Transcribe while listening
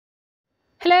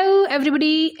Hello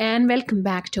everybody and welcome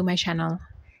back to my channel.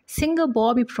 Singer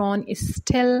Bobby Brown is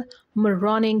still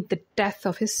mourning the death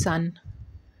of his son.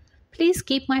 Please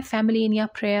keep my family in your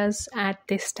prayers at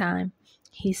this time,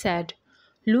 he said.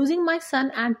 Losing my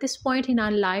son at this point in our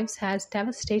lives has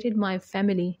devastated my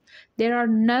family. There are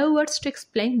no words to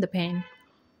explain the pain.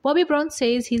 Bobby Brown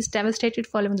says he's devastated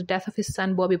following the death of his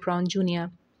son Bobby Brown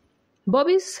Jr.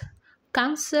 Bobby's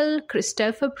counsel,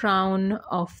 Christopher Brown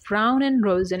of Brown and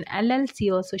Rosen LLC,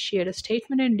 also shared a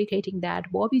statement indicating that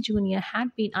Bobby Jr. had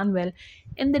been unwell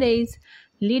in the days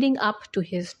leading up to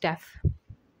his death.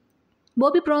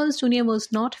 Bobby Brown Jr.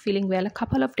 was not feeling well a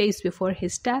couple of days before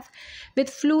his death with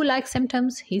flu-like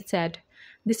symptoms, he said.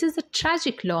 This is a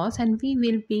tragic loss and we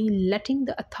will be letting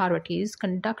the authorities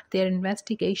conduct their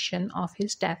investigation of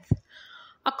his death.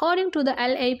 According to the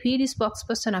LAPD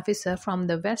spokesperson, officer from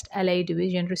the West LA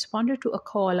division responded to a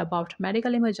call about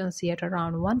medical emergency at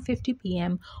around 1:50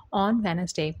 p.m. on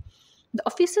Wednesday. The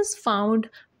officers found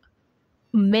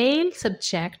a male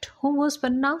subject who was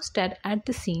pronounced dead at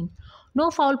the scene.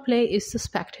 No foul play is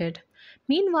suspected.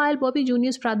 Meanwhile, Bobby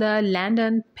Jr.'s brother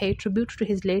Landon paid tribute to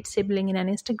his late sibling in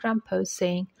an Instagram post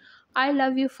saying, "I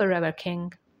love you forever,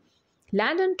 King."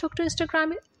 Landon took to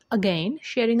Instagram again,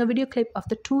 sharing a video clip of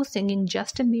the two singing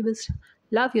Justin Bieber's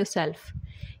Love Yourself.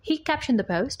 He captioned the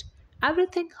post,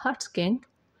 "Everything hurts, King."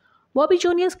 Bobby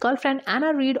Jr.'s girlfriend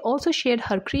Anna Reid also shared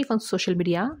her grief on social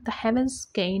media. "The heavens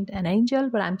gained an angel,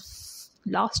 but I'm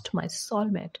lost my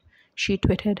soulmate," she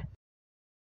tweeted.